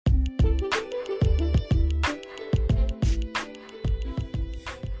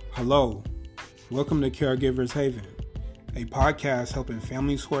Hello, welcome to Caregivers Haven, a podcast helping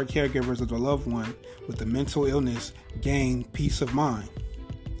families who are caregivers of their loved one with a mental illness gain peace of mind.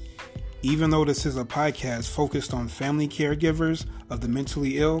 Even though this is a podcast focused on family caregivers of the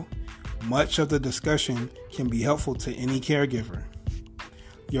mentally ill, much of the discussion can be helpful to any caregiver.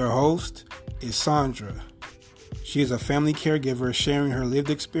 Your host is Sandra. She is a family caregiver sharing her lived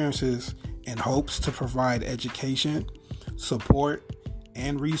experiences and hopes to provide education, support,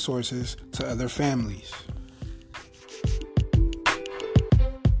 and resources to other families.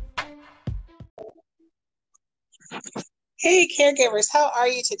 Hey caregivers, how are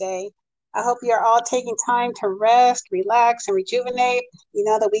you today? I hope you're all taking time to rest, relax, and rejuvenate. You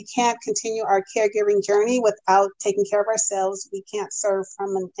know that we can't continue our caregiving journey without taking care of ourselves. We can't serve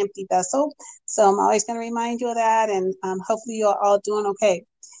from an empty vessel. So I'm always going to remind you of that, and hopefully you're all doing okay.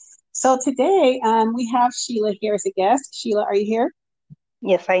 So today we have Sheila here as a guest. Sheila, are you here?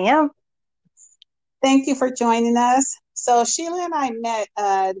 Yes, I am. Thank you for joining us. So Sheila and I met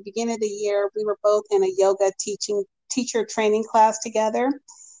at the beginning of the year. We were both in a yoga teacher training class together.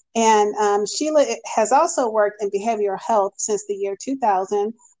 And Sheila has also worked in behavioral health since the year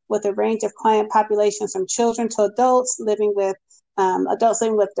 2000 with a range of client populations from children to adults living with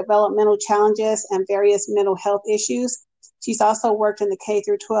developmental challenges and various mental health issues. She's also worked in the K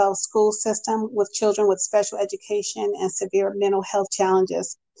through 12 school system with children with special education and severe mental health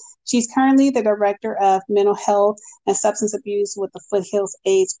challenges. She's currently the director of mental health and substance abuse with the Foothills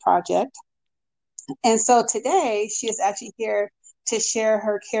AIDS Project. And so today she is actually here to share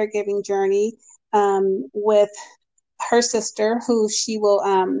her caregiving journey with her sister, who she'll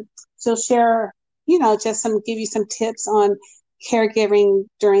share, give you some tips on caregiving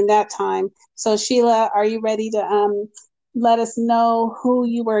during that time. So Sheila, are you ready to let us know who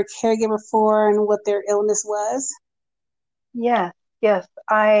you were a caregiver for and what their illness was? Yes.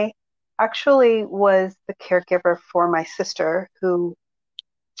 I actually was the caregiver for my sister who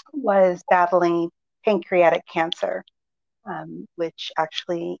was battling pancreatic cancer, which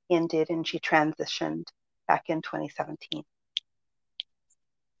actually ended and she transitioned back in 2017.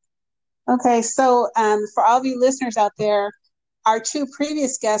 Okay, so for all of you listeners out there, our two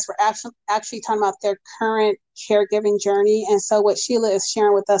previous guests were actually talking about their current caregiving journey. And so what Sheila is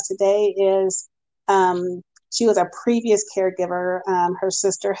sharing with us today is she was a previous caregiver. Her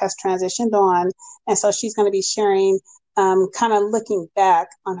sister has transitioned on. And so she's going to be sharing kind of looking back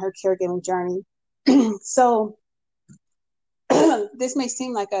on her caregiving journey. So this may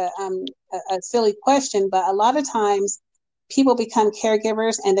seem like a silly question, but a lot of times people become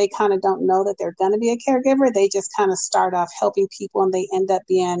caregivers and they kind of don't know that they're going to be a caregiver. They just kind of start off helping people and they end up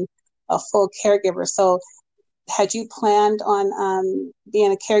being a full caregiver. So had you planned on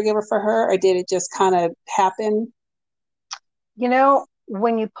being a caregiver for her, or did it just kind of happen? You know,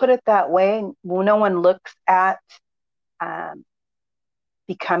 when you put it that way, no one looks at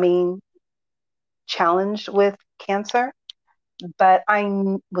becoming challenged with cancer. But I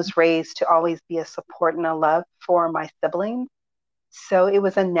was raised to always be a support and a love for my siblings. So it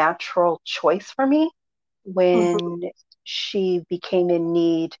was a natural choice for me when she became in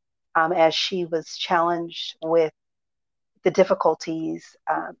need as she was challenged with the difficulties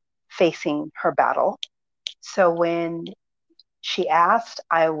facing her battle. So when she asked,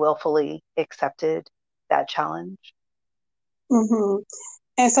 I willfully accepted that challenge. Mm-hmm.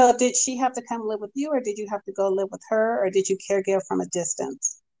 And so did she have to come live with you, or did you have to go live with her, or did you caregive from a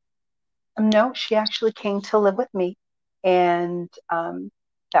distance? No, she actually came to live with me, and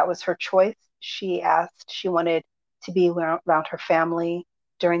that was her choice. She wanted to be around her family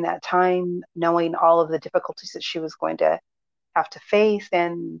during that time, knowing all of the difficulties that she was going to have to face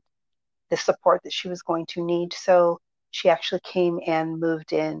and the support that she was going to need. So she actually came and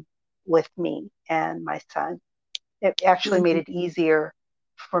moved in with me and my son. It actually made it easier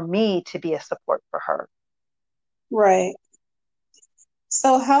for me to be a support for her. Right.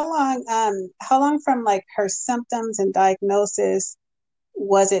 So how long from like her symptoms and diagnosis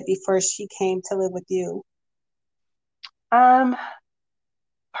was it before she came to live with you?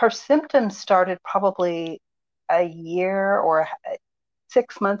 Her symptoms started probably a year or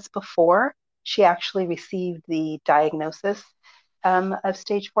 6 months before she actually received the diagnosis of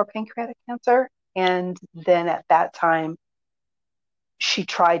stage 4 pancreatic cancer. And then at that time, she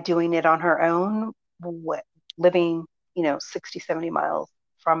tried doing it on her own, living, 60, 70 miles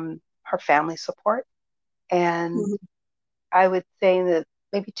from her family support. And I would say that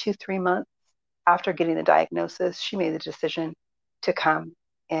maybe 2-3 months after getting the diagnosis, she made the decision to come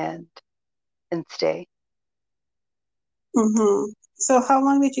and stay. Mm-hmm. So how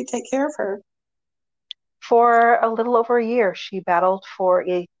long did you take care of her? For a little over a year. She battled for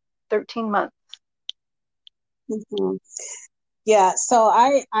a 13 months. Mm-hmm. Yeah, so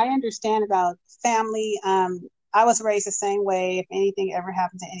I understand about family. I was raised the same way. If anything ever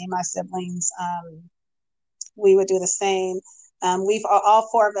happened to any of my siblings, we would do the same. We've all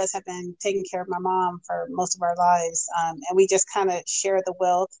four of us have been taking care of my mom for most of our lives, and we just kind of share the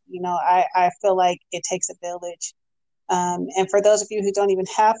wealth. I feel like it takes a village. And for those of you who don't even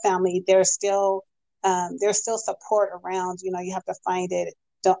have family, there's still support around. You have to find it.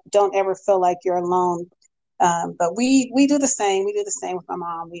 Don't ever feel like you're alone. But we do the same. We do the same with my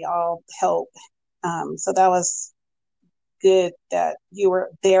mom. We all help. So that was good that you were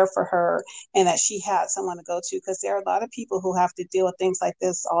there for her and that she had someone to go to, because there are a lot of people who have to deal with things like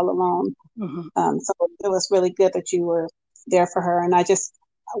this all alone. So it was really good that you were there for her. And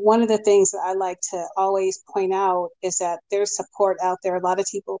one of the things that I like to always point out is that there's support out there. A lot of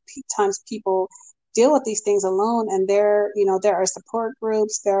times people deal with these things alone, and there are support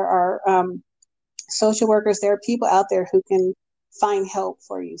groups, there are social workers, there are people out there who can find help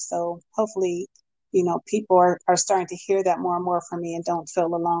for you. So hopefully, people are starting to hear that more and more from me and don't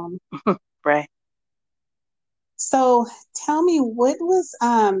feel alone. Right. So tell me, what was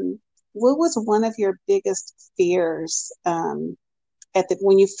one of your biggest fears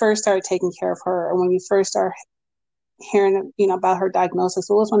when you first started taking care of her, or when you first started hearing about her diagnosis?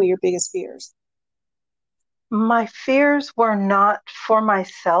 What was one of your biggest fears? My fears were not for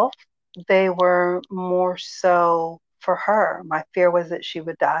myself. They were more so for her. My fear was that she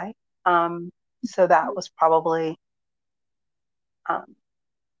would die. So that was probably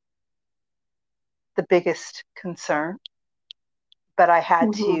the biggest concern. But I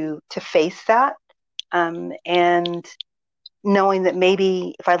had to face that, and knowing that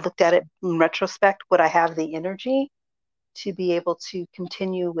maybe if I looked at it in retrospect, would I have the energy to be able to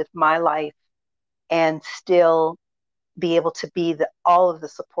continue with my life and still be able to be all of the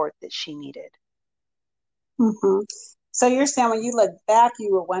support that she needed. Mm-hmm. So you're saying when you look back,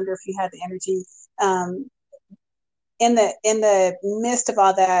 you would wonder if you had the energy. In the midst of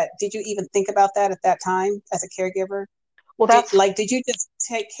all that, did you even think about that at that time as a caregiver? Well, did you just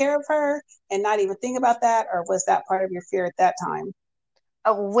take care of her and not even think about that, or was that part of your fear at that time?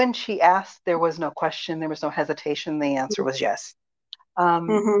 When she asked, there was no question, there was no hesitation. The answer was yes.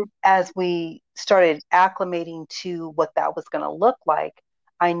 As we started acclimating to what that was going to look like,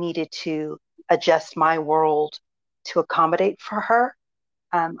 I needed to adjust my world to accommodate for her.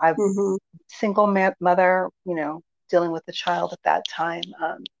 I'm single mother, dealing with a child at that time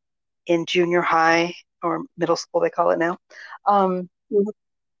in junior high or middle school, they call it now.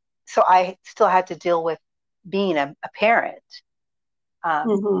 So I still had to deal with being a parent,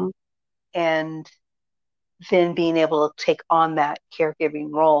 and then being able to take on that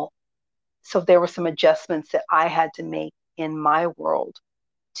caregiving role. So there were some adjustments that I had to make in my world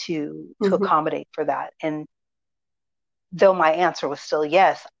to accommodate for that. And though my answer was still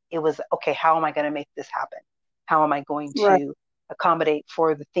yes, it was, okay, how am I going to make this happen? How am I going to accommodate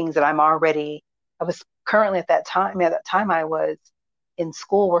for the things that I was currently at that time I was in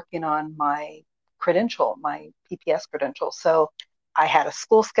school working on my credential, my PPS credential. So I had a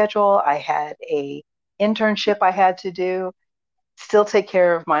school schedule, I had a internship I had to do, still take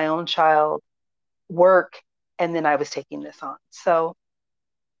care of my own child, work, and then I was taking this on. So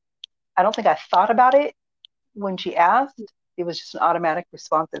I don't think I thought about it when she asked. It was just an automatic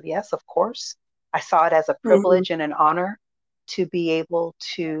response of yes, of course. I saw it as a privilege and an honor to be able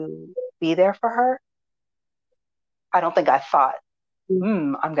to be there for her. I don't think I thought,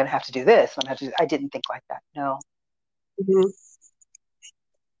 I'm going to have to do this. I didn't think like that. No.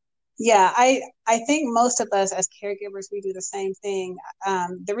 Yeah, I think most of us as caregivers, we do the same thing.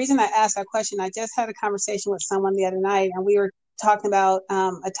 The reason I asked that question, I just had a conversation with someone the other night, and we were talking about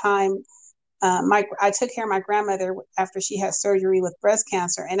a time I took care of my grandmother after she had surgery with breast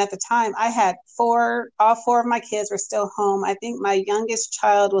cancer. And at the time I had all four of my kids were still home. I think my youngest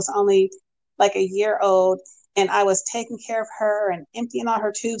child was only like a year old, and I was taking care of her and emptying all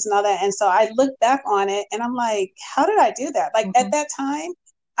her tubes and all that. And so I look back on it and I'm like, how did I do that? Like at that time,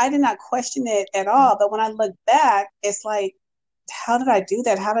 I did not question it at all. But when I look back, it's like, how did I do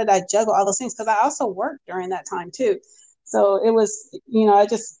that? How did I juggle all those things? Because I also worked during that time too. So it was, I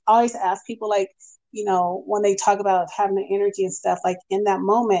just always ask people, like, when they talk about having the energy and stuff, like in that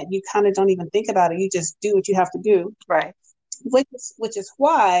moment, you kind of don't even think about it. You just do what you have to do. Right. Which is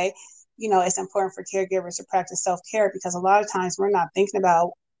why, it's important for caregivers to practice self-care, because a lot of times we're not thinking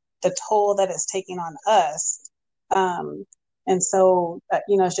about the toll that it's taking on us. And so,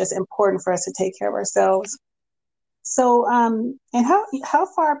 it's just important for us to take care of ourselves. So, and how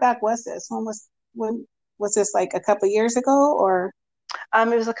far back was this? When was this, like a couple of years ago, or?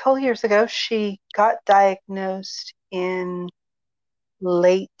 It was a couple years ago. She got diagnosed in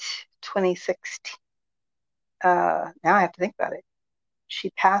late 2016. Now I have to think about it. She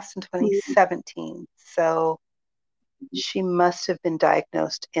passed in 2017, so she must have been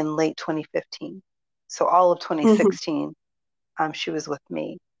diagnosed in late 2015. So all of Mm-hmm. 2016, she was with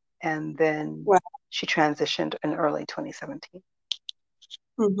me, and then Wow. she transitioned in early 2017.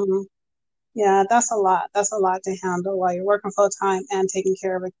 Mm-hmm. Yeah, that's a lot. That's a lot to handle while you're working full time and taking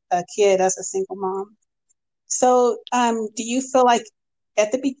care of a kid as a single mom. So, do you feel like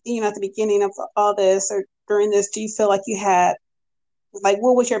at the beginning of all this or during this, do you feel like you had like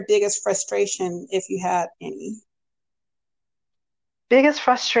what was your biggest frustration if you had any? Biggest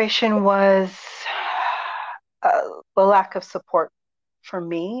frustration was the lack of support for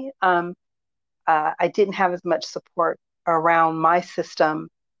me. I didn't have as much support around my system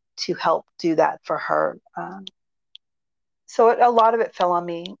to help do that for her. A lot of it fell on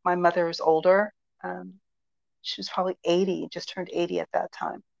me. My mother is older. Um, she was probably 80, just turned 80 at that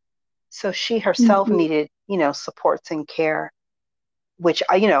time. So she herself Mm-hmm. needed, supports and care, which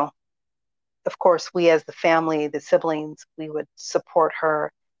of course, we as the family, the siblings, we would support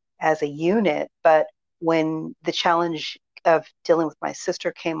her as a unit. But when the challenge of dealing with my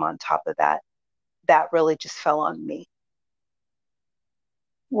sister came on top of that, that really just fell on me.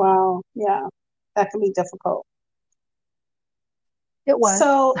 Wow. Yeah, that can be difficult. It was.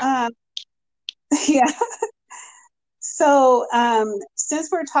 So, yeah. So, since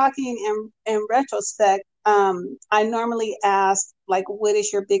we're talking in retrospect, I normally ask, like, what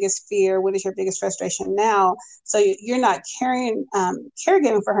is your biggest fear? What is your biggest frustration now? So you're not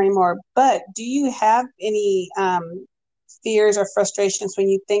caregiving for her anymore, but do you have any fears or frustrations when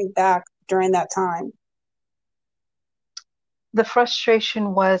you think back during that time? The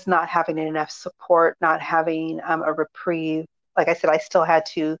frustration was not having enough support, not having a reprieve. Like I said, I still had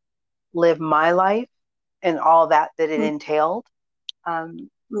to live my life and all that it entailed. Um,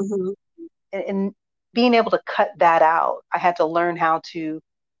 Mm-hmm. and being able to cut that out, I had to learn how to,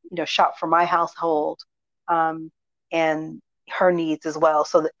 shop for my household, and her needs as well.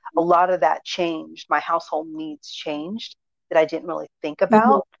 So that a lot of that changed. My household needs changed that I didn't really think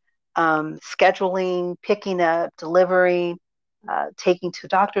Mm-hmm. about. Scheduling, picking up, delivering, taking to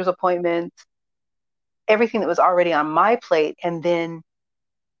doctor's appointments, everything that was already on my plate, and then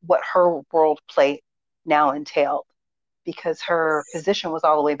what her world plate now entailed, because her position was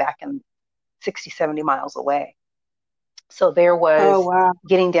all the way back in 60, 70 miles away. So there Oh, was wow.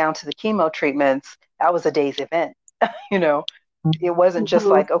 getting down to the chemo treatments. That was a day's event. you know, it wasn't just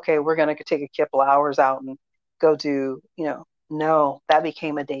Mm-hmm. like, okay, we're going to take a couple of hours out and go do, no, that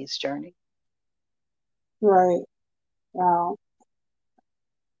became a day's journey. Right. Wow.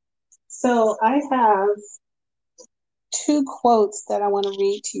 So I have two quotes that I want to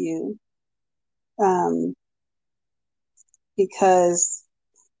read to you, um, because,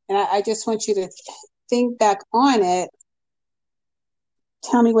 and I just want you to think back on it,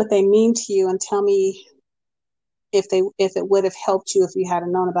 tell me what they mean to you, and tell me if it would have helped you if you had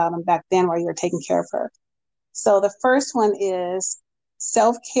known about them back then while you were taking care of her. So the first one is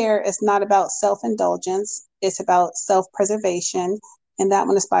self care is not about self indulgence; it's about self preservation, and that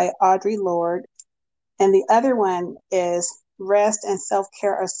one is by Audre Lorde. And the other one is rest and self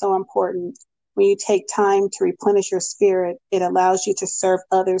care are so important. When you take time to replenish your spirit, it allows you to serve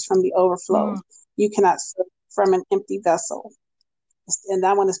others from the overflow. Mm. You cannot serve from an empty vessel. And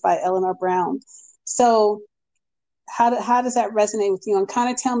that one is by Eleanor Brown. So, how does that resonate with you? And kind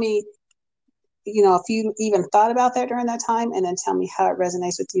of tell me, if you even thought about that during that time, and then tell me how it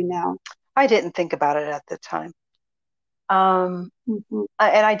resonates with you now. I didn't think about it at the time. Mm-hmm.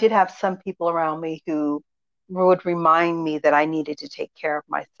 And I did have some people around me who would remind me that I needed to take care of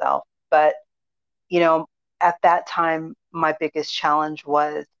myself. But, you know, at that time, my biggest challenge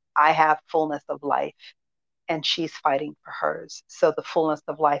was I have fullness of life and she's fighting for hers. So the fullness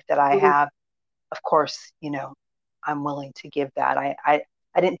of life that I have, of course, I'm willing to give that. I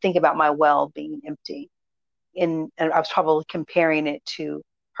didn't think about my well being empty. And I was probably comparing it to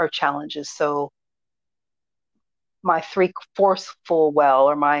her challenges. So my three-fourths full well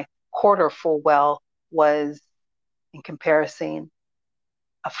or my quarter full well was in comparison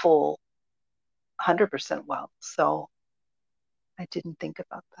a full 100% well. So I didn't think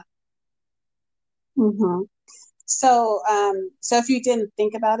about that. Mm-hmm. So if you didn't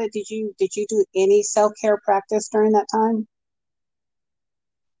think about it, did you do any self care practice during that time?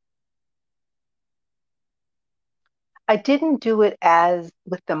 I didn't do it as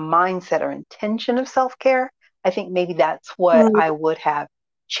with the mindset or intention of self-care. I think maybe that's what Mm-hmm. I would have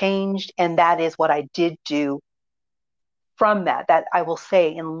changed. And that is what I did do from that I will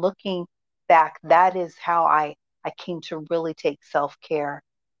say, in looking back, that is how I came to really take self-care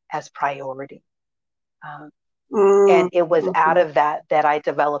as priority. And it was out of that I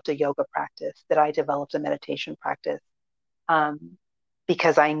developed a yoga practice, that I developed a meditation practice,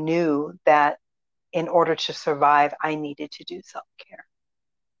 because I knew that in order to survive, I needed to do self-care.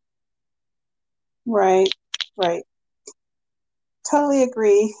 Right, right. Totally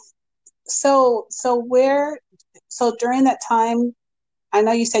agree. So during that time, I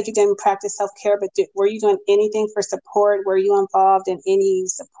know you said you didn't practice self-care, but were you doing anything for support? Were you involved in any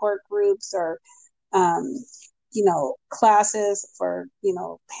support groups or, classes for,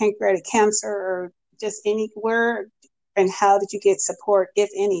 pancreatic cancer, or just anywhere? And how did you get support, if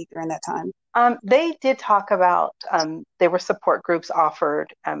any, during that time? They did talk about, there were support groups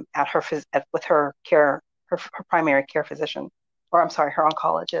offered with her primary care physician, or I'm sorry, her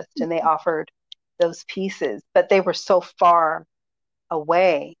oncologist, and they offered those pieces, but they were so far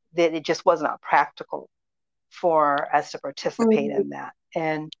away that it just was not practical for us to participate in that.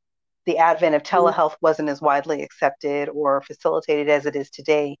 And the advent of telehealth wasn't as widely accepted or facilitated as it is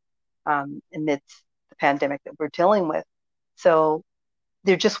today, amidst the pandemic that we're dealing with. So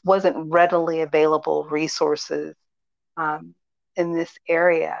there just wasn't readily available resources in this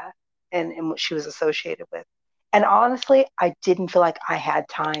area and what she was associated with. And honestly, I didn't feel like I had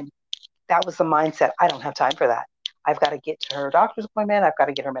time. That was the mindset. I don't have time for that. I've got to get to her doctor's appointment. I've got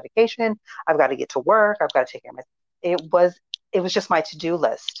to get her medication. I've got to get to work. I've got to take care of my. It was just my to-do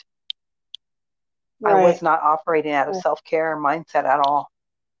list. Right. I was not operating out of self-care mindset at all.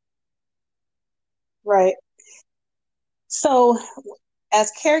 Right. So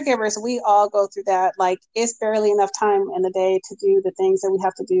as caregivers, we all go through that. Like, it's barely enough time in the day to do the things that we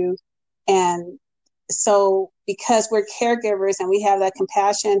have to do. And so because we're caregivers and we have that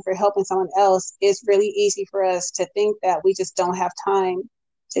compassion for helping someone else, it's really easy for us to think that we just don't have time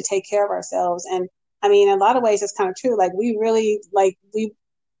to take care of ourselves. And I mean, in a lot of ways, it's kind of true. Like, we really,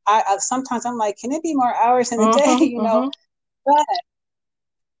 I sometimes I'm like, can it be more hours in the day? You know,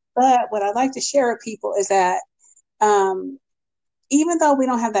 but what I like to share with people is that, even though we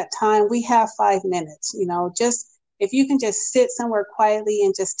don't have that time, we have 5 minutes, just if you can just sit somewhere quietly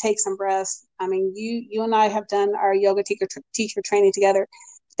and just take some breaths. I mean, you and I have done our yoga teacher training together.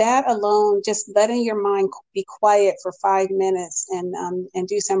 That alone, just letting your mind be quiet for 5 minutes and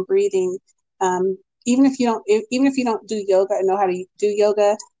do some breathing. Even if you don't do yoga and know how to do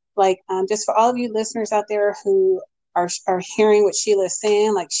yoga, just for all of you listeners out there who are hearing what Sheila is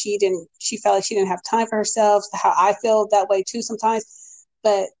saying, like she felt like she didn't have time for herself, how I feel that way too sometimes.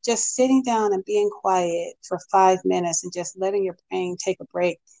 But just sitting down and being quiet for 5 minutes and just letting your brain take a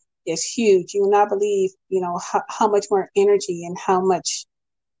break is huge. You will not believe, how much more energy and how much,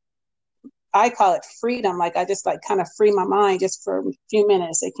 I call it freedom. Like, I just kind of free my mind just for a few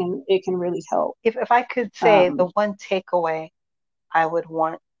minutes. It can really help. If I could say the one takeaway I would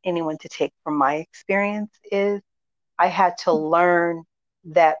want anyone to take from my experience is I had to learn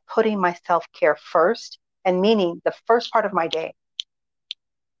that putting my self-care first, and meaning the first part of my day,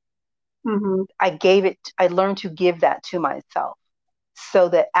 I learned to give that to myself so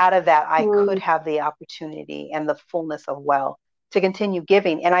that out of that, I could have the opportunity and the fullness of wealth to continue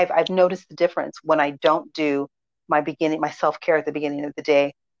giving. And I've noticed the difference when I don't do my self-care at the beginning of the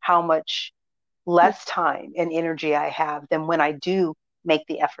day, how much less time and energy I have than when I do make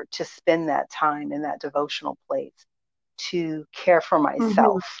the effort to spend that time in that devotional place to care for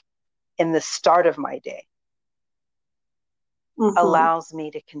myself in the start of my day. Allows me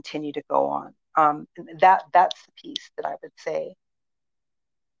to continue to go on. That's the piece that I would say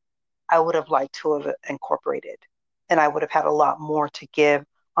I would have liked to have incorporated, and I would have had a lot more to give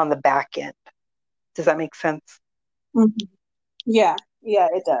on the back end. Does that make sense? Yeah,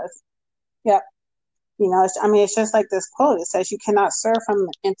 it does. Yep. It's just like this quote. It says, you cannot serve from an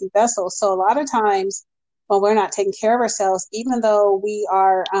empty vessel. So a lot of times when we're not taking care of ourselves, even though we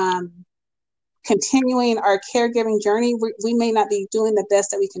are continuing our caregiving journey, we may not be doing the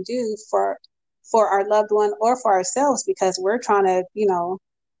best that we can do for our loved one or for ourselves, because we're trying to,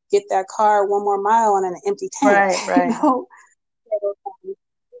 get that car 1 more mile on an empty tank. Right.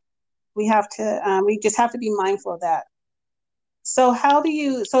 We just have to be mindful of that. So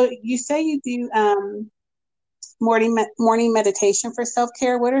you say you do morning meditation for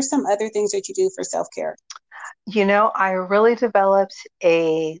self-care. What are some other things that you do for self-care? I really developed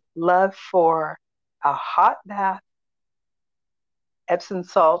a love for a hot bath, Epsom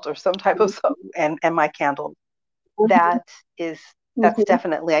salt or some type of soap, and my candle. That's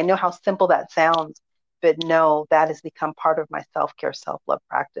definitely, I know how simple that sounds, but no, that has become part of my self-care, self-love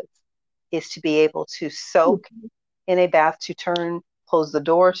practice, is to be able to soak in a bath to close the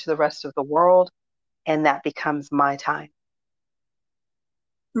door to the rest of the world, and that becomes my time.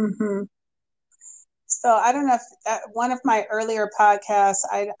 Mm-hmm. So I don't know if one of my earlier podcasts,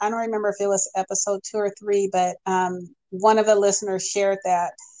 I don't remember if it was episode 2 or 3, but one of the listeners shared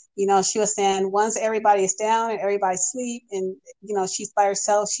that, she was saying once everybody is down and everybody's asleep and, she's by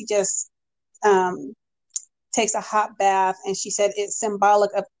herself, she just takes a hot bath. And she said it's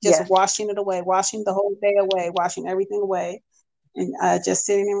symbolic of just washing it away, washing the whole day away, washing everything away, and just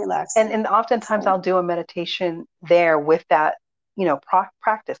sitting and relaxing. And oftentimes I'll do a meditation there with that,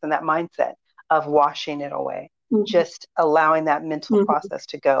 practice and that mindset of washing it away, just allowing that mental process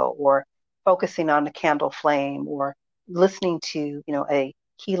to go, or focusing on a candle flame, or listening to, a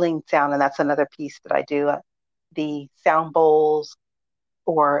healing sound. And that's another piece that I do, the sound bowls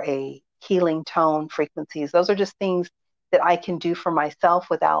or a healing tone frequencies. Those are just things that I can do for myself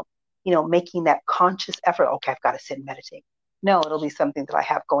without, making that conscious effort. Okay, I've got to sit and meditate. No, it'll be something that I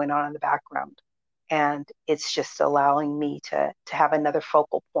have going on in the background. And it's just allowing me to have another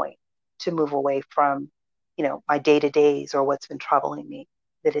focal point to move away from, my day-to-days or what's been troubling me,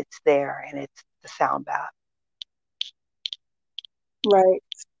 that it's there, and it's the sound bath. Right.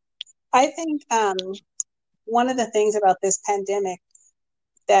 I think one of the things about this pandemic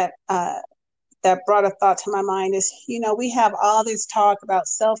that brought a thought to my mind is, we have all this talk about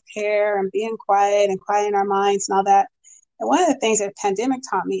self-care and being quiet and quieting our minds and all that. And one of the things that the pandemic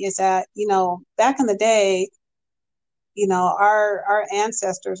taught me is that, back in the day, our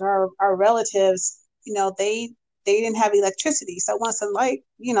ancestors, our relatives, they didn't have electricity. So once the light,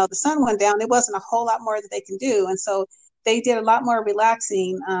 the sun went down, there wasn't a whole lot more that they can do. And so they did a lot more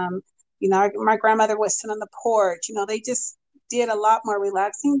relaxing. My grandmother would sit on the porch, they just did a lot more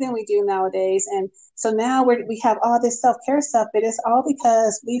relaxing than we do nowadays. And so now we have all this self-care stuff, but it's all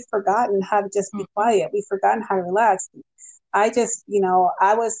because we've forgotten how to just be quiet. We've forgotten how to relax. I just,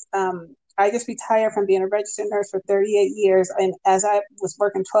 I just retired from being a registered nurse for 38 years. And as I was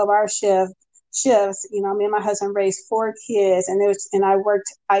working 12-hour shifts, me and my husband raised 4 kids, and I worked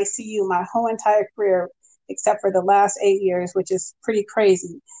ICU my whole entire career, except for the last 8 years, which is pretty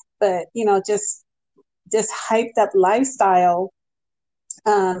crazy. But, just this hyped up lifestyle,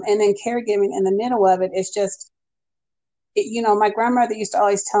 and then caregiving in the middle of it is just, my grandmother used to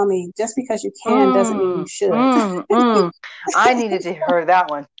always tell me, just because you can doesn't mean you should. I needed to hear that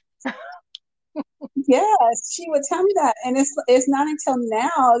one. Yes, she would tell me that. And it's not until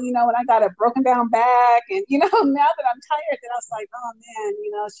now, when I got a broken down back and, now that I'm tired, that I was like, oh man,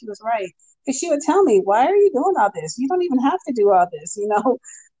 she was right. Because she would tell me, why are you doing all this? You don't even have to do all this,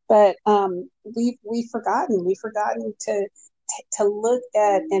 But we've forgotten to look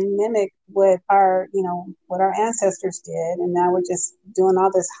at and mimic what our ancestors did, and now we're just doing all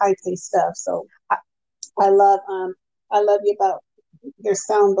this high paced stuff. So I love you about your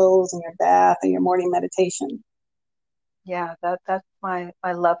sound bowls and your bath and your morning meditation. Yeah, that's my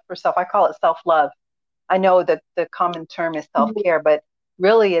love for self. I call it self-love. I know that the common term is self-care, but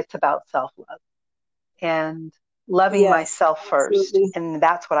really it's about self-love and loving myself first. Absolutely. And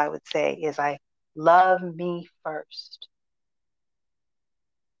that's what I would say is I love me first.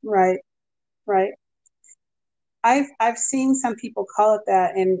 Right. I've seen some people call it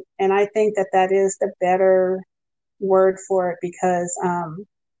that, and I think that is the better word for it, because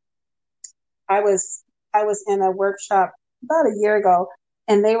I was in a workshop about a year ago,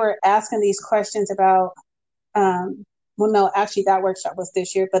 and they were asking these questions about that workshop was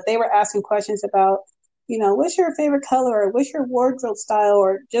this year, but they were asking questions about, what's your favorite color, or what's your wardrobe style,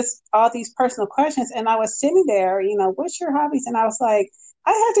 or just all these personal questions. And I was sitting there, what's your hobbies? And I was like,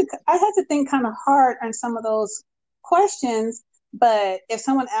 I had to think kind of hard on some of those questions. But if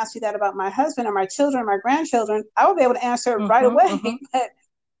someone asked you that about my husband or my children or my grandchildren, I would be able to answer it right away. But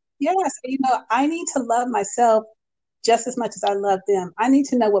yes, I need to love myself just as much as I love them. I need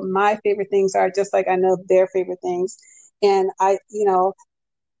to know what my favorite things are, just like I know their favorite things. And I,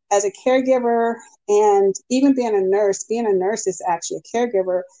 as a caregiver, and even being a nurse is actually a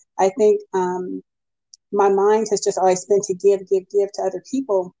caregiver. I think my mind has just always been to give to other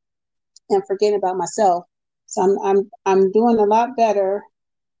people and forgetting about myself. So I'm doing a lot better,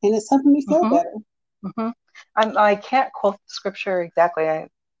 and it's helping me feel better. I can't quote the scripture exactly,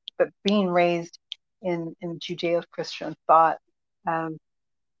 but being raised in Judeo-Christian thought,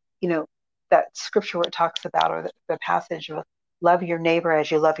 that scripture where it talks about, or the passage of love your neighbor as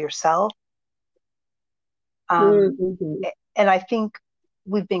you love yourself. And I think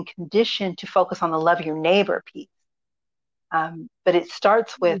we've been conditioned to focus on the love your neighbor piece. But it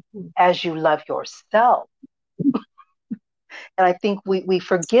starts with as you love yourself. And I think we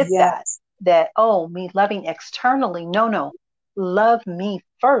forget that. that, oh, me loving externally. No. Love me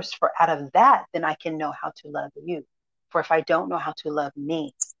first, for out of that, then I can know how to love you. For if I don't know how to love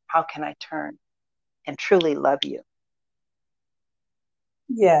me, how can I turn and truly love you?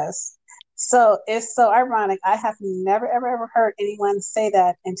 Yes. So it's so ironic. I have never, ever, ever heard anyone say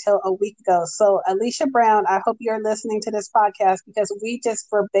that until a week ago. So, Alicia Brown, I hope you're listening to this podcast because we just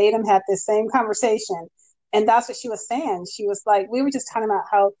verbatim had this same conversation. And that's what she was saying. She was like, we were just talking about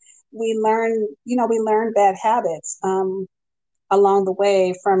how we learn bad habits along the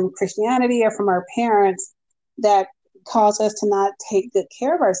way from Christianity or from our parents that cause us to not take good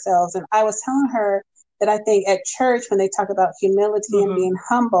care of ourselves. And I was telling her that I think at church, when they talk about humility and being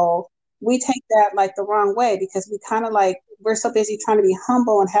humble, we take that like the wrong way because we kind of like, we're so busy trying to be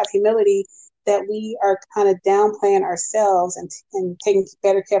humble and have humility that we are kind of downplaying ourselves and taking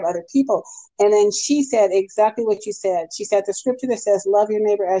better care of other people. And then she said exactly what you said. She said the scripture that says, love your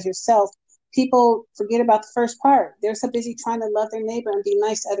neighbor as yourself. People forget about the first part. They're so busy trying to love their neighbor and be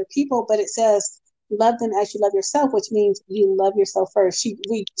nice to other people, but it says, love them as you love yourself, which means you love yourself first.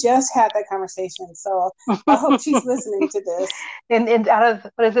 We just had that conversation. So I hope she's listening to this. And out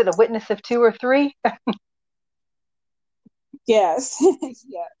of, what is it, a witness of two or three? Yes.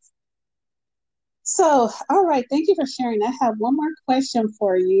 Yes. So, all right. Thank you for sharing. I have one more question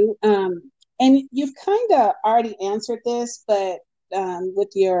for you. And you've kind of already answered this, but when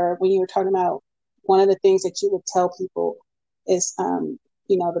you were talking about one of the things that you would tell people is,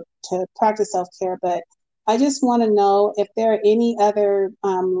 to practice self-care. But I just want to know if there are any other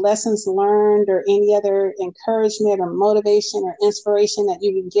lessons learned or any other encouragement or motivation or inspiration that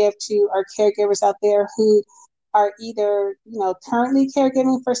you can give to our caregivers out there who are either, currently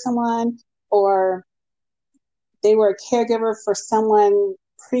caregiving for someone or they were a caregiver for someone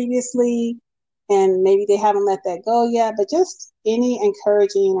previously and maybe they haven't let that go yet, but just any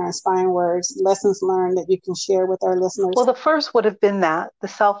encouraging or inspiring words, lessons learned that you can share with our listeners. Well, the first would have been that, the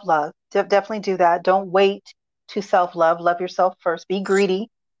self-love. Definitely do that. Don't wait to self-love. Love yourself first. Be greedy.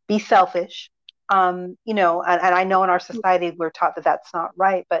 Be selfish. And I know in our society we're taught that that's not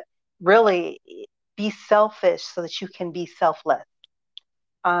right, but really be selfish so that you can be selfless.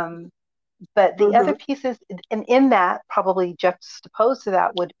 But the other pieces, and in that, probably juxtaposed to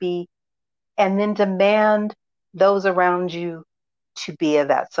that would be, and then demand those around you to be of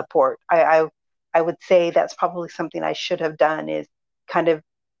that support. I would say that's probably something I should have done, is kind of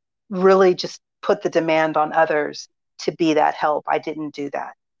really just put the demand on others to be that help. I didn't do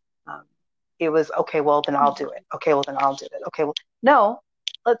that. It was, okay, well, then I'll do it. Okay, well, then I'll do it. Okay, well, no,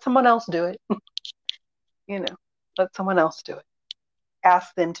 let someone else do it. Let someone else do it.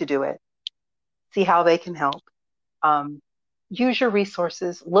 Ask them to do it. See how they can help. Use your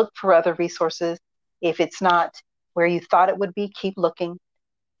resources. Look for other resources. If it's not where you thought it would be, keep looking.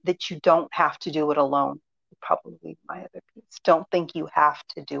 That you don't have to do it alone. Probably my other piece. Don't think you have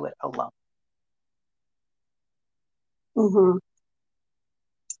to do it alone. Mm-hmm.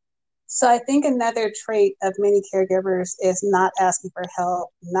 So I think another trait of many caregivers is not asking for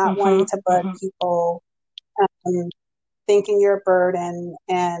help, not wanting to bug people, thinking you're a burden.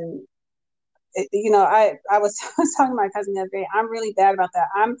 And, I was talking to my cousin the other day. I'm really bad about that.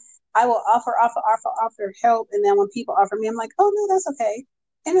 I will offer help. And then when people offer me, I'm like, oh, no, that's okay.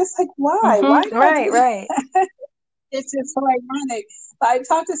 And it's like, why? Why do I do right. It's just so ironic. But I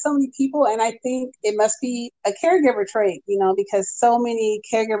talk to so many people, and I think it must be a caregiver trait, because so many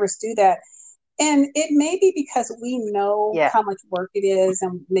caregivers do that. And it may be because we know how much work it is,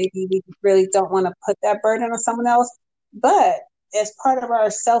 and maybe we really don't want to put that burden on someone else. But as part of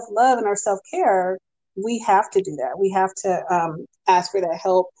our self-love and our self-care, we have to do that. We have to ask for that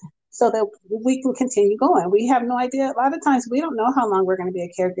help so that we can continue going. We have no idea. A lot of times we don't know how long we're going to be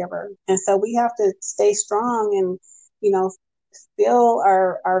a caregiver. And so we have to stay strong and, fill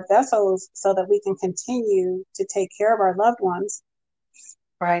our vessels so that we can continue to take care of our loved ones.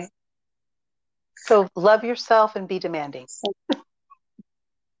 Right. So love yourself and be demanding.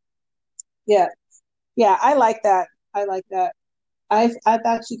 Yeah. I like that. I've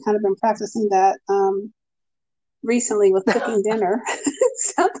actually kind of been practicing that recently with cooking dinner.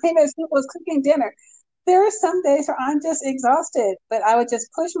 Something as simple as cooking dinner. There are some days where I'm just exhausted, but I would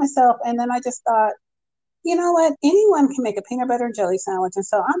just push myself, and then I just thought, you know what? Anyone can make a peanut butter and jelly sandwich, and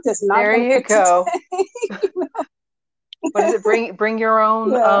so I'm just not going to cook today. What is it? Bring your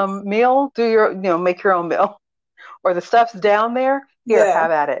own meal. Do your make your own meal, or the stuff's down there. Here,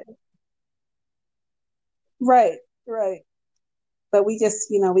 have at it. Right. But we just,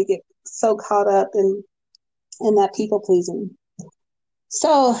 we get so caught up in that people pleasing.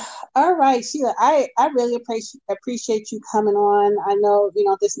 So, all right, Sheila, I really appreciate you coming on. I know,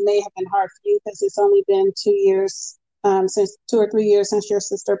 this may have been hard for you because it's only been 2 years, since 2 or 3 years since your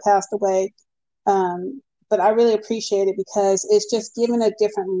sister passed away. But I really appreciate it because it's just giving a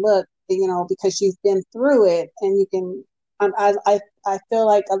different look, because you've been through it and you can, I feel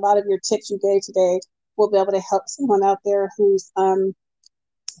like a lot of your tips you gave today will be able to help someone out there who's,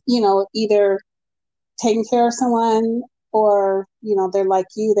 either taking care of someone or they're like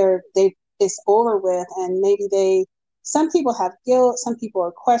you, they it's over with, and maybe some people have guilt, some people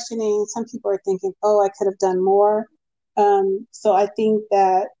are questioning, some people are thinking, oh, I could have done more. So I think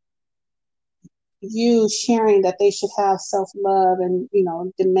that you sharing that they should have self-love and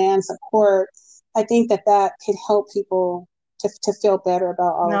demand support, I think that could help people to feel better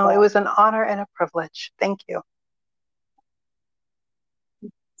about all of No, that. it was an honor and a privilege. Thank you.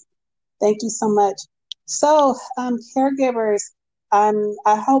 Thank you so much. So, caregivers, I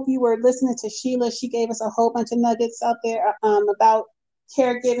hope you were listening to Sheila. She gave us a whole bunch of nuggets out there about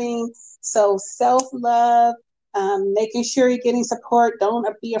caregiving. So, self love, making sure you're getting support. Don't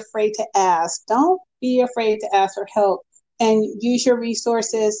be afraid to ask. Don't be afraid to ask for help, and use your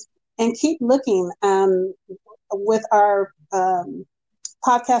resources and keep looking. With our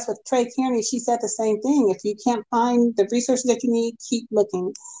podcast with Trey Kearney, she said the same thing. If you can't find the resources that you need, keep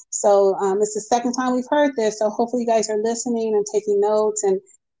looking. So it's the second time we've heard this. So hopefully you guys are listening and taking notes.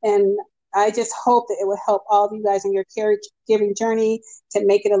 And I just hope that it will help all of you guys in your caregiving journey to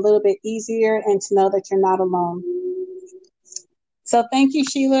make it a little bit easier and to know that you're not alone. So thank you,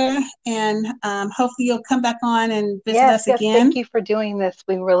 Sheila. And hopefully you'll come back on and visit us again. Yes, thank you for doing this.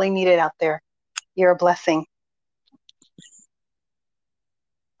 We really need it out there. You're a blessing.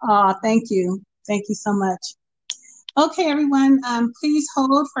 Oh, thank you. Thank you so much. Okay, everyone, please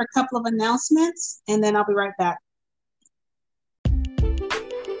hold for a couple of announcements, and then I'll be right back.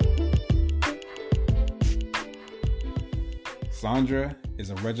 Sandra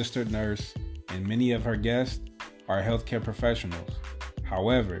is a registered nurse, and many of her guests are healthcare professionals.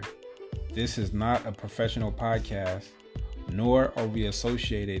 However, this is not a professional podcast, nor are we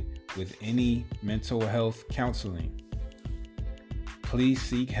associated with any mental health counseling. Please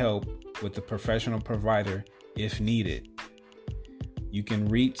seek help with a professional provider if needed. You can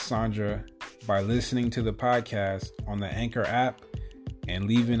reach Sandra by listening to the podcast on the Anchor app and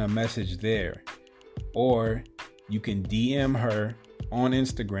leaving a message there. Or you can DM her on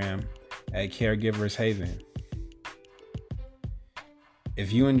Instagram at Caregivers Haven.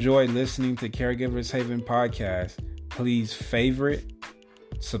 If you enjoyed listening to Caregivers Haven podcast, please favorite,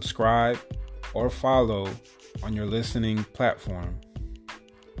 subscribe, or follow on your listening platform.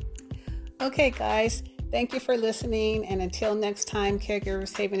 Okay, guys, thank you for listening. And until next time,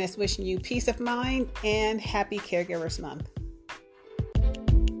 Caregivers Haven is wishing you peace of mind and happy Caregivers Month.